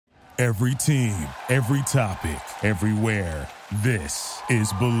Every team, every topic, everywhere. This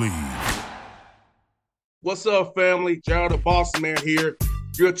is Believe. What's up, family? Gerald the Bossman here.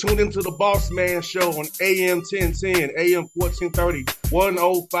 You're tuned into the Bossman Show on AM 1010, AM 1430,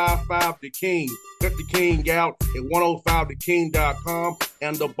 1055 The King. Check The King out at 105theking.com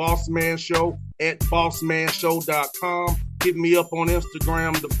and the Bossman Show at bossmanshow.com. Hit me up on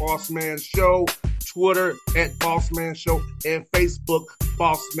Instagram, The Bossman Show, Twitter at Bossman Show, and Facebook,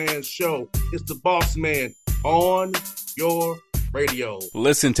 Bossman Show. It's the Bossman on your radio.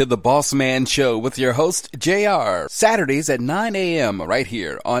 Listen to the Bossman Show with your host, JR, Saturdays at 9 a.m. right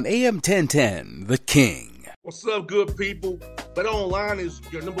here on AM 1010, The King. What's up, good people? BetOnline is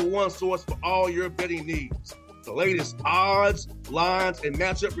your number one source for all your betting needs. The latest odds, lines, and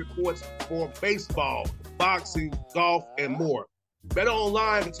matchup reports for baseball, boxing, golf, and more.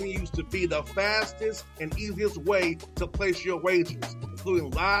 BetOnline continues to be the fastest and easiest way to place your wagers, including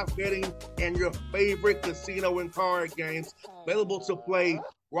live betting and your favorite casino and card games available to play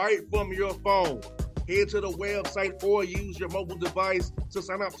right from your phone. Head to the website or use your mobile device to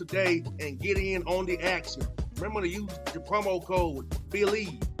sign up today and get in on the action. Remember to use your promo code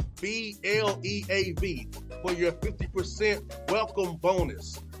BELIEVE, B-L-E-A-V, for your 50% welcome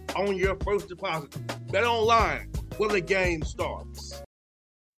bonus on your first deposit. BetOnline, where the game starts.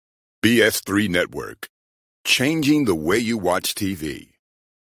 BS3 Network, changing the way you watch TV.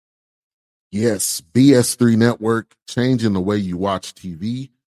 Yes, BS3 Network, changing the way you watch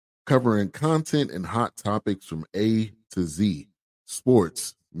TV, covering content and hot topics from A to Z,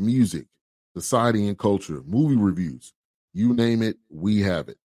 sports, music, society and culture, movie reviews, you name it, we have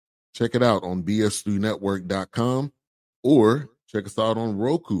it. Check it out on bs3network.com or check us out on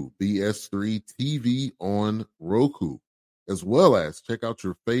Roku, BS3 TV on Roku, as well as check out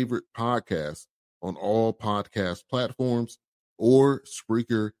your favorite podcast on all podcast platforms or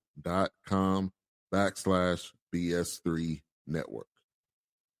Spreaker.com/BS3 Network.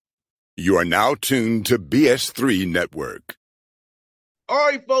 You are now tuned to BS3 Network. All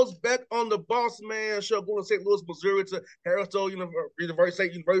right, folks, back on the Bossman Show, going to St. Louis, Missouri to Harrisville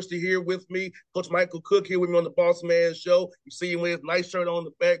University here with me. Coach Michael Cook here with me on the Bossman Show. You see him with his nice shirt on in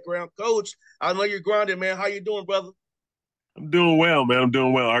the background. Coach, I know you're grinding, man. How you doing, brother? I'm doing well, man. I'm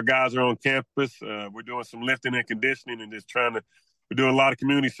doing well. Our guys are on campus. We're doing some lifting and conditioning and we're doing a lot of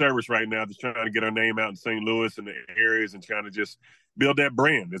community service right now, just trying to get our name out in St. Louis and the areas and trying to just build that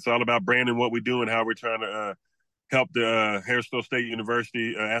brand. It's all about branding what we do and how we're trying to help the Harrisville State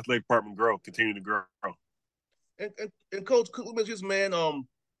University athletic department continue to grow. And Coach, let me just, man,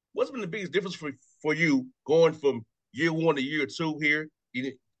 what's been the biggest difference for you going from year one to year two here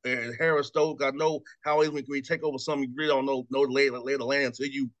in Harrisville? I know how it is when you take over something, you really don't know the lay of the land until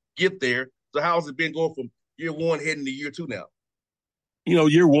you get there. So how's it been going from year one heading to year two now? You know,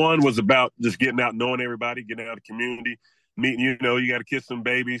 year one was about just getting out, knowing everybody, getting out of the community, meeting, you got to kiss some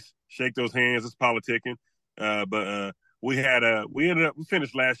babies, shake those hands. It's politicking. But we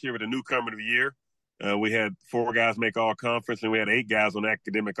finished last year with a newcomer of the year. We had 4 guys make all conference and we had 8 guys on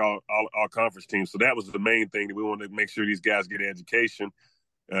academic all conference teams. So that was the main thing, that we wanted to make sure these guys get education.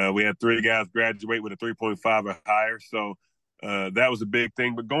 We had 3 guys graduate with a 3.5 or higher. So that was a big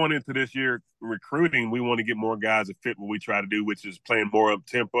thing. But going into this year recruiting, we want to get more guys that fit what we try to do, which is playing more up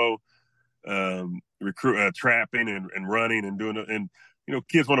tempo, trapping and running and doing it. And,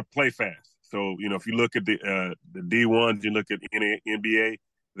 kids want to play fast. So, if you look at the D1s, you look at NBA,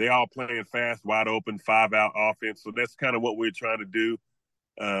 they all playing fast, wide open, 5-out offense. So that's kind of what we're trying to do.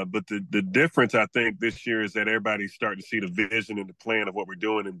 But the difference, I think, this year is that everybody's starting to see the vision and the plan of what we're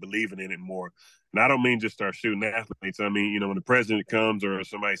doing and believing in it more. And I don't mean just our student athletes. I mean, when the president comes or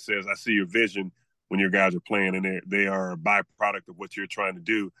somebody says, I see your vision when your guys are playing and they are a byproduct of what you're trying to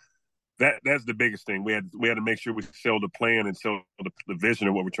do. That's the biggest thing. We had to make sure we sell the plan and sell the vision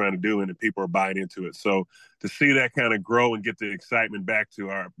of what we're trying to do, and that people are buying into it. So to see that kind of grow and get the excitement back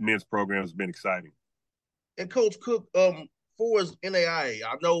to our men's program has been exciting. And Coach Cook, for as NAIA,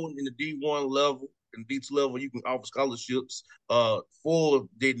 I know in the D1 level and D2 level, you can offer scholarships. For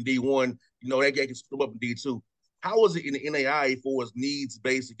D1, that guy can split up in D2. How is it in the NAIA for as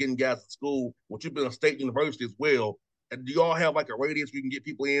needs-based, getting guys to school? Which you've been a state university as well. And do you all have like a radius where you can get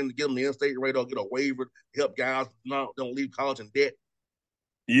people in to get them the in-state radar, get a waiver to help guys don't leave college in debt?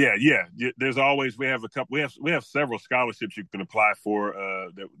 Yeah. There's always we have several scholarships you can apply for.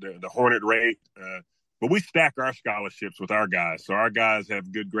 The Hornet rate, but we stack our scholarships with our guys. So our guys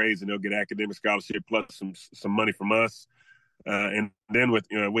have good grades and they'll get academic scholarship plus some money from us. And then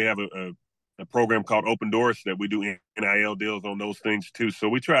we have a program called Open Doors that we do NIL deals on those things too. So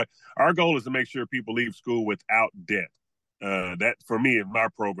our goal is to make sure people leave school without debt. That for me is my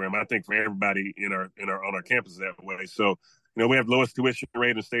program. I think for everybody on our campus that way. So, we have lowest tuition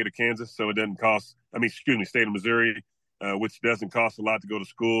rate in the state of Kansas, so it doesn't cost. State of Missouri, which doesn't cost a lot to go to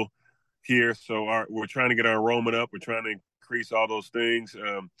school here. So we're trying to get our enrollment up. We're trying to increase all those things.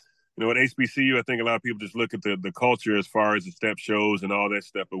 At HBCU, I think a lot of people just look at the culture as far as the step shows and all that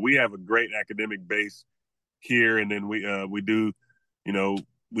stuff. But we have a great academic base here, and then we do,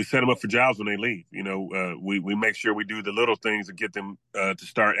 we set them up for jobs when they leave. We make sure we do the little things to get them to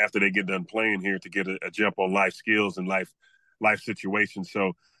start after they get done playing here to get a jump on life skills and life situations.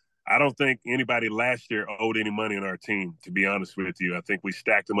 So I don't think anybody last year owed any money on our team, to be honest with you. I think we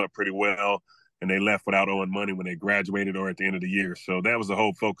stacked them up pretty well, and they left without owing money when they graduated or at the end of the year. So that was the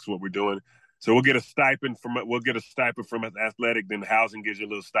whole focus of what we're doing. So we'll get a stipend from athletic, then housing gives you a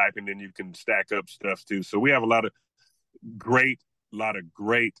little stipend, then you can stack up stuff too. So we have a lot of great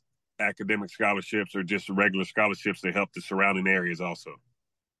academic scholarships or just regular scholarships to help the surrounding areas also.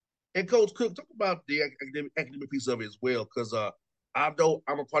 And Coach Cook, talk about the academic piece of it as well, because I know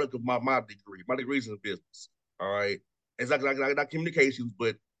I'm a product of my degree. My degree is in business. All right, it's like not communications,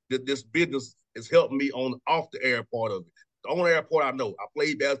 but this business has helped me on off the air part of it. The on air part I know. I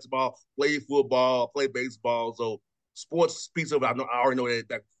played basketball, played football, played baseball, so sports piece of it I already know that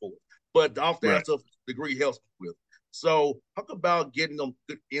back before. But the off the air stuff, degree helps me with. So talk about getting them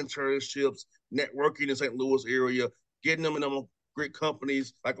good internships, networking in St. Louis area, getting them in them great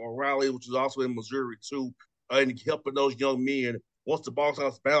companies like O'Reilly, which is also in Missouri too, and helping those young men once the ball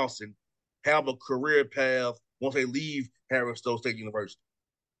starts bouncing, have a career path once they leave Harris-Stowe State University.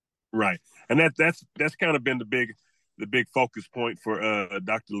 Right, and that's kind of been the big focus point for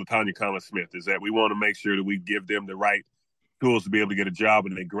Dr. LaTanya Collins-Smith is that we want to make sure that we give them the right tools to be able to get a job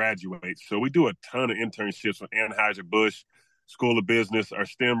when they graduate. So we do a ton of internships with Anheuser-Busch, School of Business, our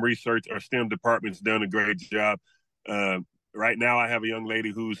STEM research, our STEM department's done a great job. Right now I have a young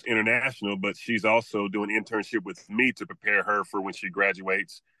lady who's international, but she's also doing an internship with me to prepare her for when she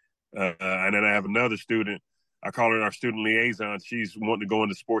graduates. And then I have another student, I call her our student liaison. She's wanting to go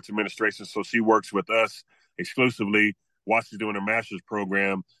into sports administration, so she works with us exclusively while she's doing her master's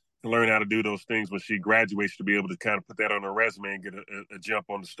program to learn how to do those things when she graduates, to be able to kind of put that on her resume and get a jump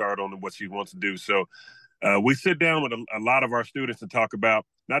on the start on what she wants to do. So we sit down with a lot of our students and talk about,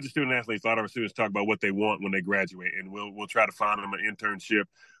 not just student athletes, a lot of our students talk about what they want when they graduate. And we'll try to find them an internship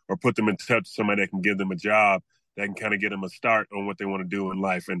or put them in touch with somebody that can give them a job that can kind of get them a start on what they want to do in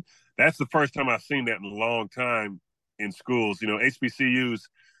life. And that's the first time I've seen that in a long time in schools. HBCUs,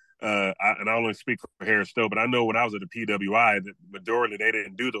 and I only speak for Harris-Stowe, but I know when I was at the PWI, the majority, they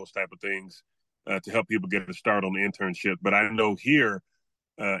didn't do those type of things to help people get a start on the internship. But I know here,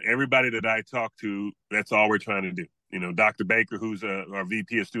 everybody that I talk to, that's all we're trying to do. Dr. Baker, who's our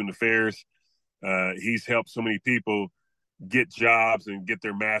VP of Student Affairs, he's helped so many people get jobs and get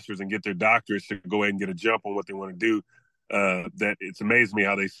their masters and get their doctorates to go ahead and get a jump on what they want to do. That it's amazed me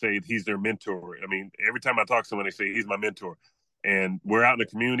how they say he's their mentor. I mean, every time I talk to someone, they say he's my mentor. And we're out in the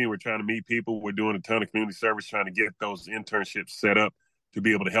community. We're trying to meet people. We're doing a ton of community service, trying to get those internships set up to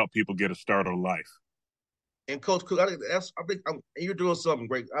be able to help people get a start on life. And Coach Cook, I think you're doing something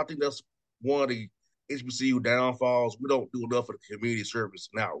great. I think that's one of the HBCU downfalls. We don't do enough for the community service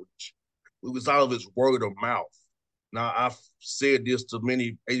and outreach. We was out of its word of mouth. Now, I've said this to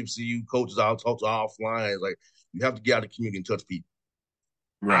many HBCU coaches I'll talk to offline. Like, you have to get out of the community and touch people.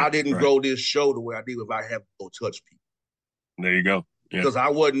 Right, I didn't grow this show the way I did if I have to go touch people. There you go. Yeah. Because I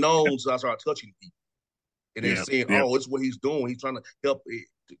wasn't known until I started touching people. And they're saying, oh, it's what he's doing. He's trying to help it.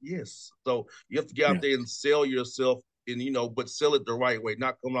 Yes. So you have to get out there and sell yourself and, but sell it the right way,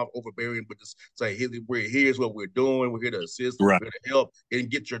 not coming off overbearing, but just say, here's what we're doing. We're here to assist, we're here to help, and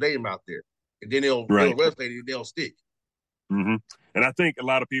get your name out there. And then they'll resonate and they'll stick. Mm-hmm. And I think a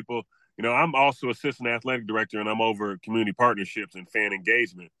lot of people, I'm also assistant athletic director and I'm over community partnerships and fan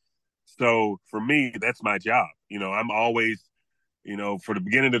engagement. So for me, that's my job. I'm always, for the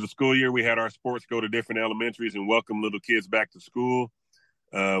beginning of the school year, we had our sports go to different elementaries and welcome little kids back to school.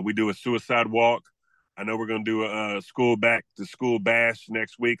 We do a suicide walk. I know we're going to do a school back to school bash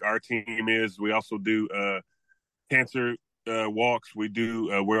next week. Our team is. We also do cancer walks.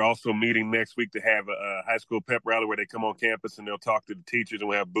 We're also meeting next week to have a high school pep rally where they come on campus and they'll talk to the teachers and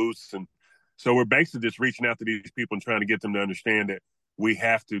we have booths. And so we're basically just reaching out to these people and trying to get them to understand that we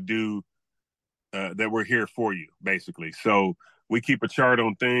have to do that. We're here for you, basically. So we keep a chart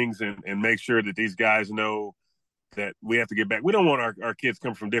on things and make sure that these guys know that we have to get back. We don't want our kids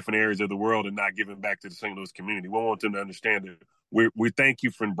come from different areas of the world and not giving back to the St. Louis community. We want them to understand that we thank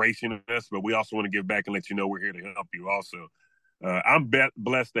you for embracing us, but we also want to give back and let you know we're here to help you also. I'm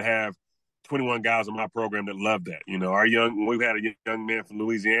blessed to have 21 guys in my program that love that. We've had a young man from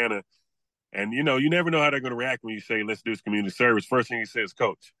Louisiana, and, you never know how they're going to react when you say, let's do this community service. First thing he says,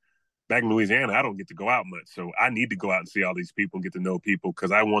 coach, back in Louisiana, I don't get to go out much. So I need to go out and see all these people and get to know people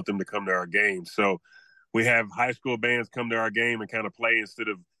because I want them to come to our games. So we have high school bands come to our game and kind of play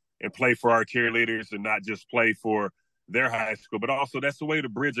and play for our cheerleaders and not just play for their high school, but also that's a way to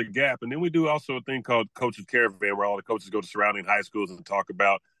bridge a gap. And then we do also a thing called Coaches Caravan, where all the coaches go to surrounding high schools and talk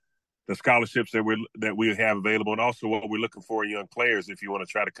about the scholarships that we have available, and also what we're looking for in young players if you want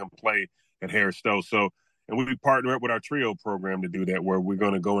to try to come play at Harris Stowe. So, and we partner up with our TRIO program to do that, where we're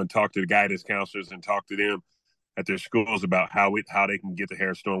going to go and talk to the guidance counselors and talk to them at their schools about how they can get to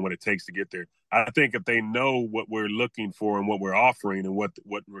Harris Stowe and what it takes to get there. I think if they know what we're looking for and what we're offering and what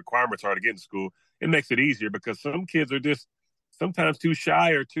requirements are to get in school, it makes it easier, because some kids are just sometimes too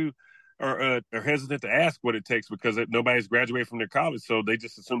shy or hesitant to ask what it takes because nobody's graduated from their college, so they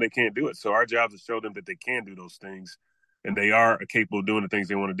just assume they can't do it. So our job is to show them that they can do those things, and they are capable of doing the things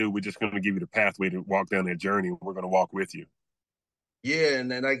they want to do. We're just going to give you the pathway to walk down that journey, and we're going to walk with you. Yeah,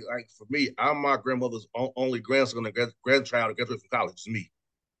 and then like for me, I'm my grandmother's only grandson and grandchild to graduate from college. It's me.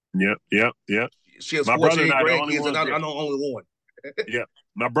 Yep. She has My brother 14 and I, the only grandkids, ones. and I'm the only one. Yeah,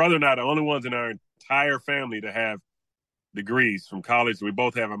 my brother and I, the only ones in our entire family to have degrees from college. We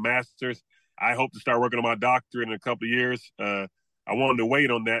both have a master's. I hope to start working on my doctorate in a couple of years. I wanted to wait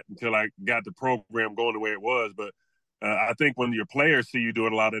on that until I got the program going the way it was, but I think when your players see you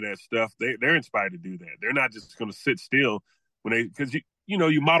doing a lot of that stuff, they're inspired to do that. They're not just going to sit still because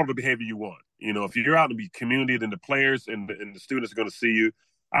you model the behavior you want. If you're out in the community, then the players and the students are going to see you.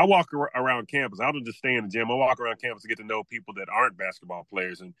 I walk around campus. I don't just stay in the gym. I walk around campus to get to know people that aren't basketball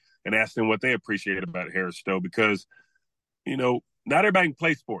players and ask them what they appreciate about Harris Stowe, because not everybody can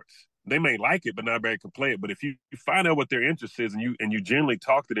play sports. They may like it, but not everybody can play it. But if you find out what their interest is and you generally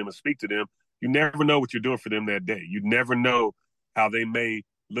talk to them and speak to them, you never know what you're doing for them that day. You never know how they may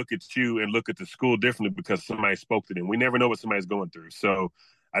look at you and look at the school differently because somebody spoke to them. We never know what somebody's going through. So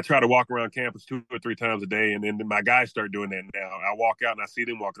I try to walk around campus 2 or 3 times a day, and then my guys start doing that now. I walk out and I see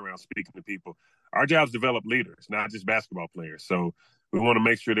them walking around speaking to people. Our job is to develop leaders, not just basketball players. So we want to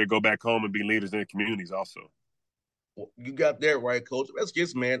make sure they go back home and be leaders in their communities also. Well, you got that right, Coach. Let's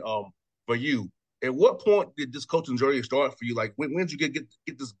get man. For you, at what point did this coaching journey start for you? Like, when did you get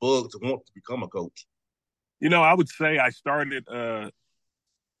this bug to want to become a coach? I would say I started. I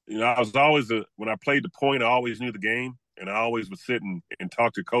was always when I played the point, I always knew the game, and I always would sit and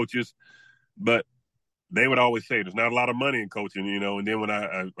talk to coaches, but they would always say there's not a lot of money in coaching, And then when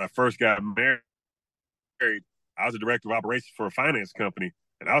I first got married, I was a director of operations for a finance company,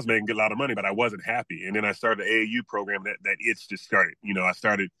 and I was making a lot of money, but I wasn't happy. And then I started the AAU program that it's just started. I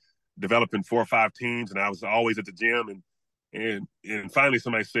started developing 4 or 5 teams, and I was always at the gym. And finally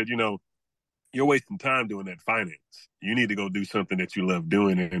somebody said, you're wasting time doing that finance. You need to go do something that you love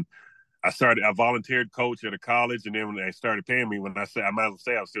doing. And I volunteered coach at a college. And then when they started paying me, when I said, I might as well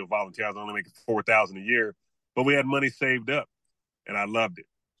say I was still volunteer, I was only making $4,000 a year, but we had money saved up and I loved it.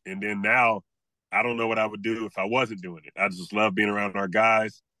 And then now I don't know what I would do if I wasn't doing it. I just love being around our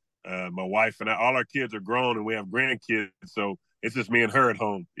guys. My wife and all our kids are grown and we have grandkids. So it's just me and her at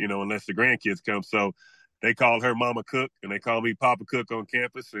home, unless the grandkids come. So they call her Mama Cook and they call me Papa Cook on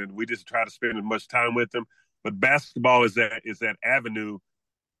campus. And we just try to spend as much time with them. But basketball is that avenue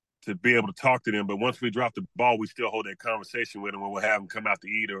to be able to talk to them. But once we drop the ball, we still hold that conversation with them when we'll have them come out to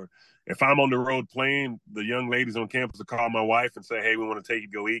eat. Or if I'm on the road playing, the young ladies on campus will call my wife and say, hey, we want to take you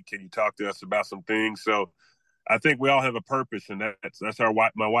to go eat. Can you talk to us about some things? So I think we all have a purpose, and that's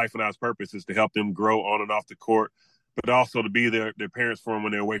my wife and I's purpose, is to help them grow on and off the court, but also to be their parents for them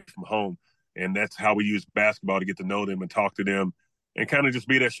when they're away from home. And that's how we use basketball to get to know them and talk to them and kind of just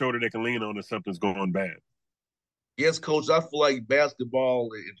be that shoulder they can lean on if something's going bad. Yes, Coach, I feel like basketball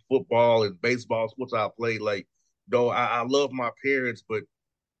and football and baseball, sports I play, I love my parents, but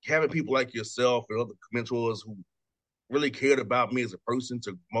having people like yourself and other mentors who really cared about me as a person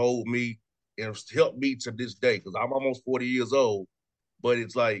to mold me and help me to this day, because I'm almost 40 years old, but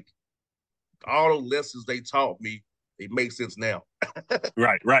it's like all the lessons they taught me, it makes sense now.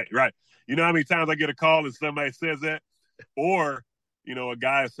 Right. You know how many times I get a call and somebody says that? Or a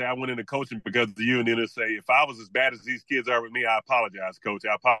guy say, I went into coaching because of you, and then they'll say, if I was as bad as these kids are with me, I apologize, Coach.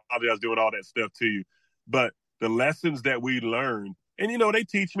 I apologize doing all that stuff to you. But the lessons that we learned, and, they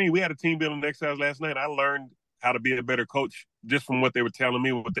teach me. We had a team building exercise last night. I learned how to be a better coach just from what they were telling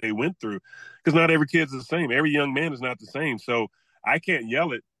me, what they went through. Because not every kid's the same. Every young man is not the same. So I can't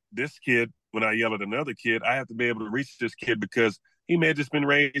yell at this kid when I yell at another kid. I have to be able to reach this kid because he may have just been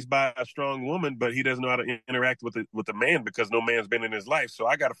raised by a strong woman, but he doesn't know how to interact with a man because no man's been in his life. So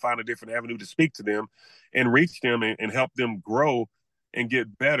I got to find a different avenue to speak to them and reach them and help them grow and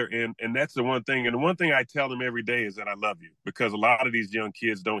get better. And that's the one thing. And the one thing I tell them every day is that I love you, because a lot of these young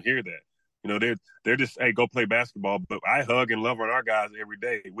kids don't hear that. You know, they're just, hey, go play basketball. But I hug and love on our guys every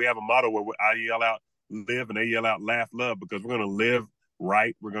day. We have a motto where I yell out live and they yell out laugh, love, because we're going to live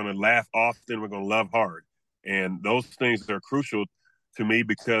right. We're going to laugh often. We're going to love hard. And those things are crucial to me,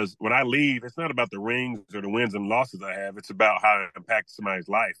 because when I leave, it's not about the rings or the wins and losses I have. It's about how I impact somebody's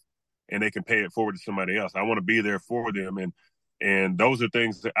life and they can pay it forward to somebody else. I want to be there for them. And those are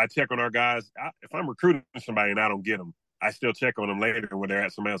things that I check on our guys. If I'm recruiting somebody and I don't get them, I still check on them later when they're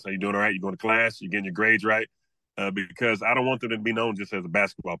at somebody else. Are you doing all right? You going to class? You getting your grades right? Because I don't want them to be known just as a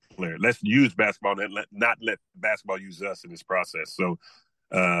basketball player. Let's use basketball and not let basketball use us in this process. So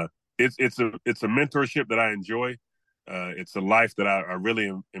it's a mentorship that I enjoy. It's a life that I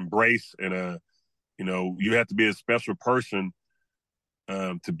really embrace. And, you have to be a special person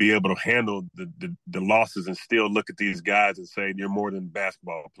to be able to handle the losses and still look at these guys and say, you're more than a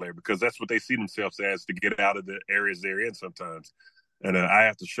basketball player, because that's what they see themselves as, to get out of the areas they're in sometimes. And I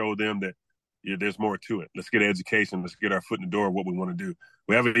have to show them that there's more to it. Let's get education. Let's get our foot in the door of what we want to do.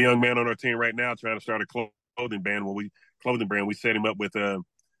 We have a young man on our team right now trying to start a clothing brand. We set him up with a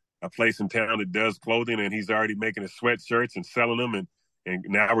place in town that does clothing, and he's already making his sweatshirts and selling them. And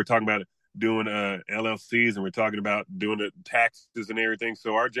now we're talking about doing LLCs, and we're talking about doing the taxes and everything.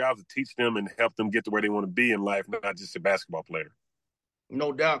 So our job is to teach them and help them get to where they want to be in life, not just a basketball player.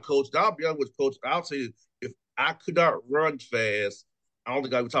 No doubt, Coach. I'll be honest with Coach. I'll say, if I could not run fast, I don't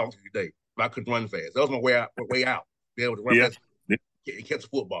think I would talk to you today. If I could run fast, that was my way out. Be able to run fast and catch a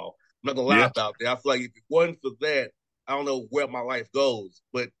football. I'm not gonna lie about that. I feel like if it wasn't for that, I don't know where my life goes.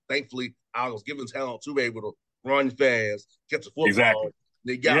 But thankfully, I was given talent to be able to run fast, catch a football. Exactly.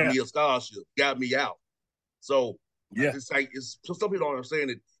 They got me a scholarship, got me out. So it's like some people don't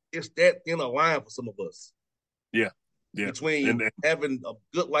understand it. It's that thin a line for some of us. Yeah. Between having a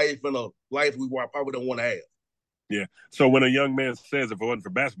good life and a life we probably don't want to have. Yeah. So when a young man says, if it wasn't for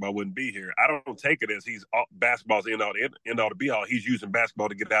basketball, I wouldn't be here, I don't take it as basketball's end all to be all. He's using basketball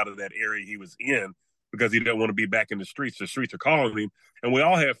to get out of that area he was in, because he didn't want to be back in the streets. The streets are calling him. And we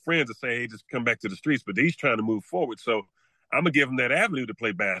all have friends that say, hey, just come back to the streets. But he's trying to move forward. So I'm going to give him that avenue to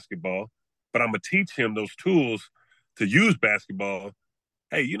play basketball, but I'm going to teach him those tools to use basketball.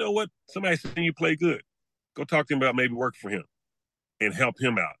 Hey, you know what? Somebody's seen you play good. Go talk to him about maybe work for him and help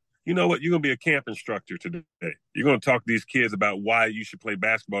him out. You know what? You're going to be a camp instructor today. You're going to talk to these kids about why you should play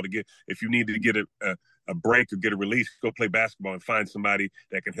basketball if you need to get a break or get a release, go play basketball and find somebody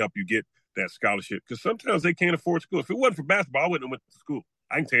that can help you get that scholarship. Because sometimes they can't afford school. If it wasn't for basketball, I wouldn't have went to school.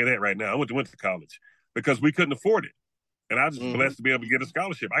 I can tell you that right now. I went to college because we couldn't afford it. And I was just blessed to be able to get a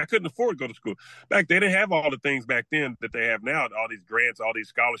scholarship. I couldn't afford to go to school. Back then, they didn't have all the things back then that they have now, all these grants, all these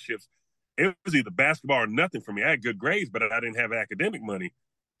scholarships. It was either basketball or nothing for me. I had good grades, but I didn't have academic money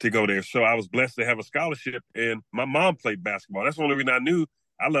to go there. So I was blessed to have a scholarship, and my mom played basketball. That's the only reason I knew.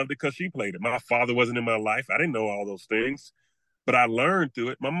 I loved it because she played it. My father wasn't in my life. I didn't know all those things, but I learned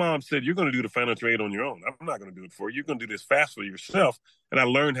through it. My mom said, you're going to do the financial aid on your own. I'm not going to do it for you. You're going to do this fast for yourself. And I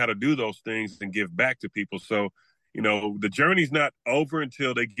learned how to do those things and give back to people. So, the journey's not over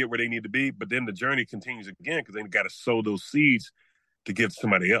until they get where they need to be, but then the journey continues again, because they got to sow those seeds to give to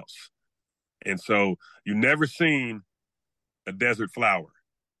somebody else. And so you never seen a desert flower.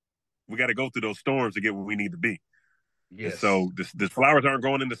 We got to go through those storms to get where we need to be. Yes. And so the flowers aren't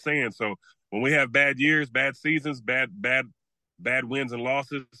growing in the sand. So when we have bad years, bad seasons, bad wins and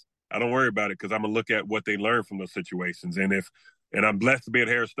losses, I don't worry about it, because I'm going to look at what they learned from those situations. And I'm blessed to be at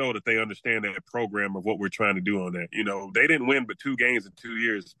Harris Stowe that they understand that program of what we're trying to do on that. They didn't win but 2 games in 2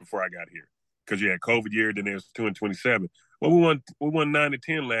 years before I got here, because you had COVID year, then there's 2-27. Well, we won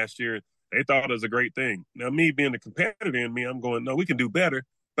 9-10 last year. They thought it was a great thing. Now, me being the competitor in me, I'm going, no, we can do better.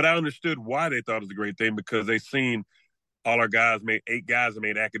 But I understood why they thought it was a great thing, because they seen all our guys 8 guys that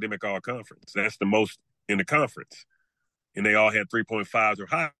made academic all-conference. That's the most in the conference. And they all had 3.5s or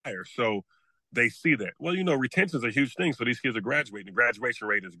higher. So they see that. Well, retention is a huge thing. So these kids are graduating. The graduation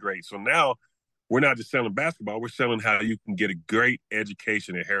rate is great. So now we're not just selling basketball. We're selling how you can get a great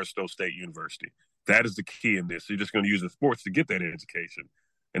education at Harris Stowe State University. That is the key in this. So you're just going to use the sports to get that education.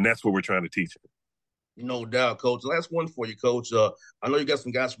 And that's what we're trying to teach them. No doubt, Coach. Last one for you, Coach. I know you got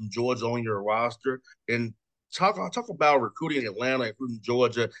some guys from Georgia on your roster. And talk about recruiting in Atlanta, including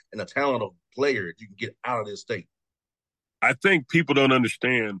Georgia, and the talent of players you can get out of this state. I think people don't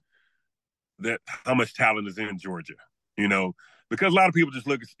understand that how much talent is in Georgia. because a lot of people just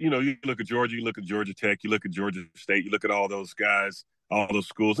look at, you look at Georgia, you look at Georgia Tech, you look at Georgia State, you look at all those guys, all those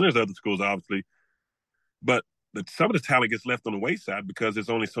schools, and there's other schools, obviously. But some of the talent gets left on the wayside because there's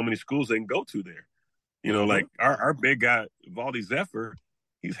only so many schools they can go to there. Like our big guy, Valdi Zephyr,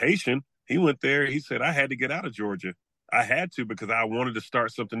 he's Haitian. He went there. He said, I had to get out of Georgia. I had to because I wanted to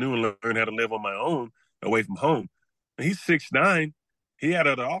start something new and learn how to live on my own away from home. And he's 6'9". He had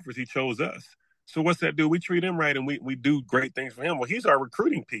other offers. He chose us. So what's that do? We treat him right and we do great things for him. Well, he's our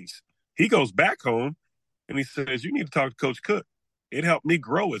recruiting piece. He goes back home and he says, you need to talk to Coach Cook. It helped me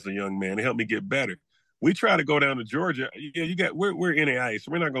grow as a young man. It helped me get better. We try to go down to Georgia. Yeah, we're NAIA,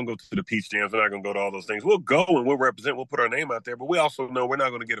 so we're not going to go to the Peach Jams. We're not going to go to all those things. We'll go and we'll represent. We'll put our name out there. But we also know we're not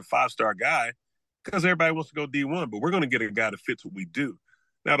going to get a 5-star guy because everybody wants to go D1. But we're going to get a guy that fits what we do.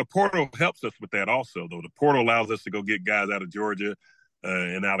 Now, the portal helps us with that also, though. The portal allows us to go get guys out of Georgia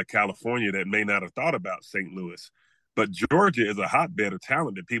and out of California that may not have thought about St. Louis. But Georgia is a hotbed of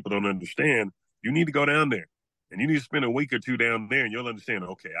talent that people don't understand. You need to go down there. And you need to spend a week or two down there, and you'll understand,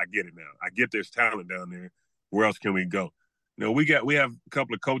 okay, I get it now. I get there's talent down there. Where else can we go? We have a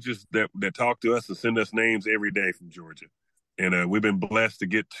couple of coaches that talk to us and send us names every day from Georgia. And we've been blessed to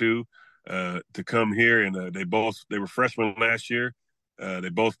get two to come here. And they were freshmen last year. They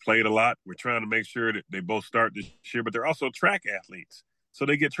both played a lot. We're trying to make sure that they both start this year, but they're also track athletes. So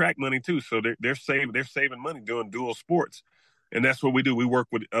they get track money too. So they're saving money doing dual sports. And that's what we do. We work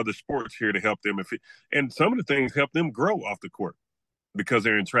with other sports here to help them. And some of the things help them grow off the court because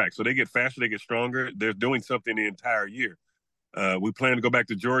they're in track. So they get faster, they get stronger. They're doing something the entire year. We plan to go back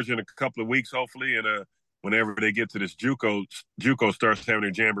to Georgia in a couple of weeks, hopefully. And whenever they get to this JUCO starts having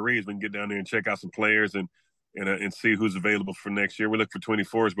their jamborees, we can get down there and check out some players and see who's available for next year. We look for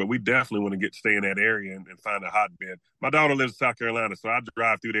 24s, but we definitely want to stay in that area and find a hotbed. My daughter lives in South Carolina, so I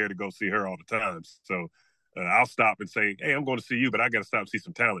drive through there to go see her all the time. So I'll stop and say, hey, I'm going to see you, but I got to stop and see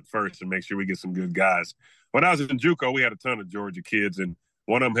some talent first and make sure we get some good guys. When I was in JUCO, we had a ton of Georgia kids, and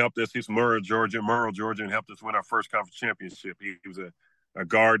one of them helped us. He's from Murrell, Georgia, and helped us win our first conference championship. He was a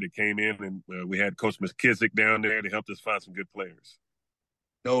guard that came in, and we had Coach McKissick down there to help us find some good players.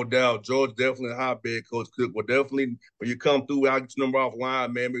 No doubt. George definitely a hotbed, Coach Cook. Well, definitely, when you come through, I'll get your number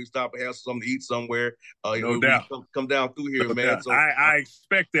offline, man. Maybe stop and have something to eat somewhere. No doubt. Come down through here, no man. Doubt. So I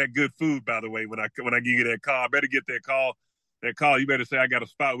expect that good food, by the way, when I give you that call. I better get that call. You better say, I got a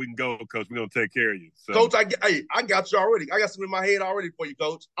spot we can go, Coach. We're going to take care of you. So, Coach, I got you already. I got something in my head already for you,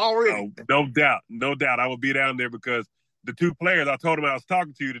 Coach. Already. No doubt. No doubt. I will be down there because the two players, I told them I was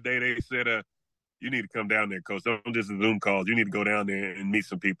talking to you today. They said, you need to come down there, Coach. Don't just Zoom calls. You need to go down there and meet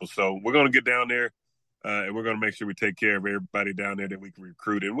some people. So we're going to get down there, and we're going to make sure we take care of everybody down there that we can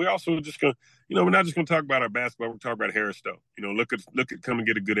recruit. And we're also just going to, we're not just going to talk about our basketball. We're talking about Harris Stowe. Look at come and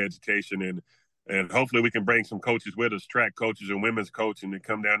get a good education, and hopefully we can bring some coaches with us, track coaches and women's coach, and then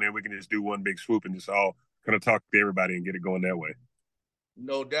come down there. We can just do one big swoop and just all kind of talk to everybody and get it going that way.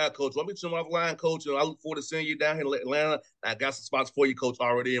 No doubt, Coach. Let me turn off the line, Coach. I look forward to seeing you down here in Atlanta. I got some spots for you, Coach,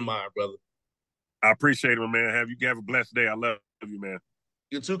 already in mind, brother. I appreciate it, man. Have a blessed day. I love you, man.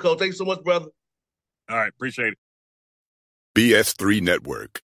 You too, Coach. Thank you so much, brother. All right. Appreciate it. BS3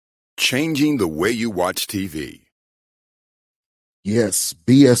 Network. Changing the way you watch TV. Yes,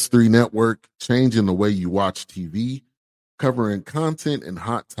 BS3 Network, changing the way you watch TV, covering content and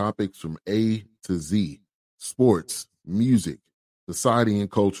hot topics from A to Z. Sports, music, society and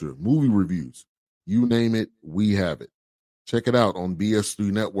culture, movie reviews. You name it, we have it. Check it out on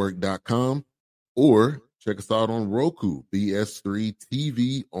bs3network.com. Or check us out on Roku, BS3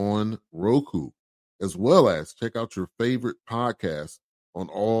 TV on Roku, as well as check out your favorite podcast on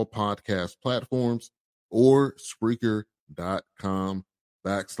all podcast platforms or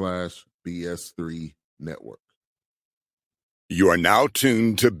Spreaker.com/BS3 Network. You are now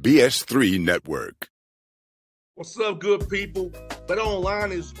tuned to BS3 Network. What's up, good people?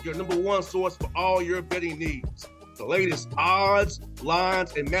 BetOnline is your number one source for all your betting needs. The latest odds,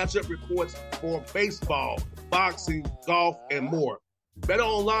 lines, and matchup reports for baseball, boxing, golf, and more.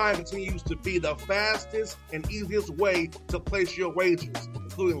 BetOnline continues to be the fastest and easiest way to place your wagers,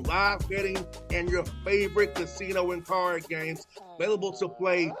 including live betting and your favorite casino and card games available to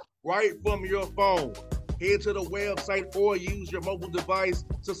play right from your phone. Head to the website or use your mobile device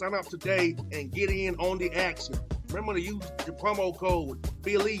to sign up today and get in on the action. Remember to use your promo code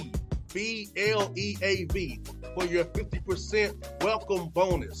BELIEVE, BLEAV, for your 50% welcome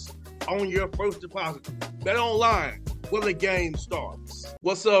bonus on your first deposit. Bet online where the game starts.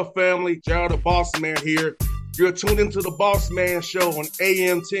 What's up, family? Gerald the Bossman here. You're tuned into the Bossman Show on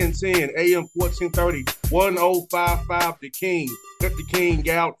AM 1010, AM 1430, 1055 The King. Let the King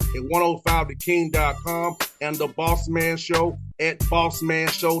out at 105theking.com and the Bossman Show at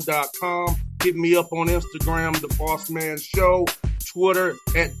bossmanshow.com. Hit me up on Instagram, The Bossman Show, Twitter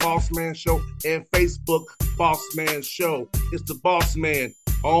at Bossman Show, and Facebook, Bossman Show. It's The Bossman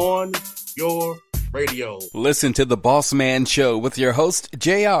on your radio. Listen to The Bossman Show with your host,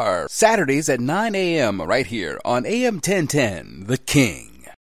 JR, Saturdays at 9 a.m. right here on AM 1010, The King.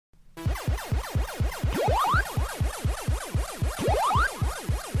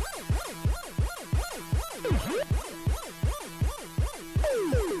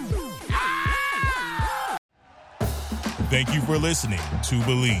 Thank you for listening to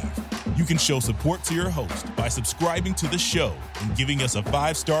Believe. You can show support to your host by subscribing to the show and giving us a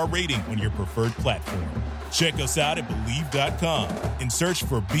 5-star rating on your preferred platform. Check us out at Believe.com and search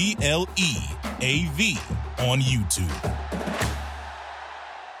for BLEAV on YouTube.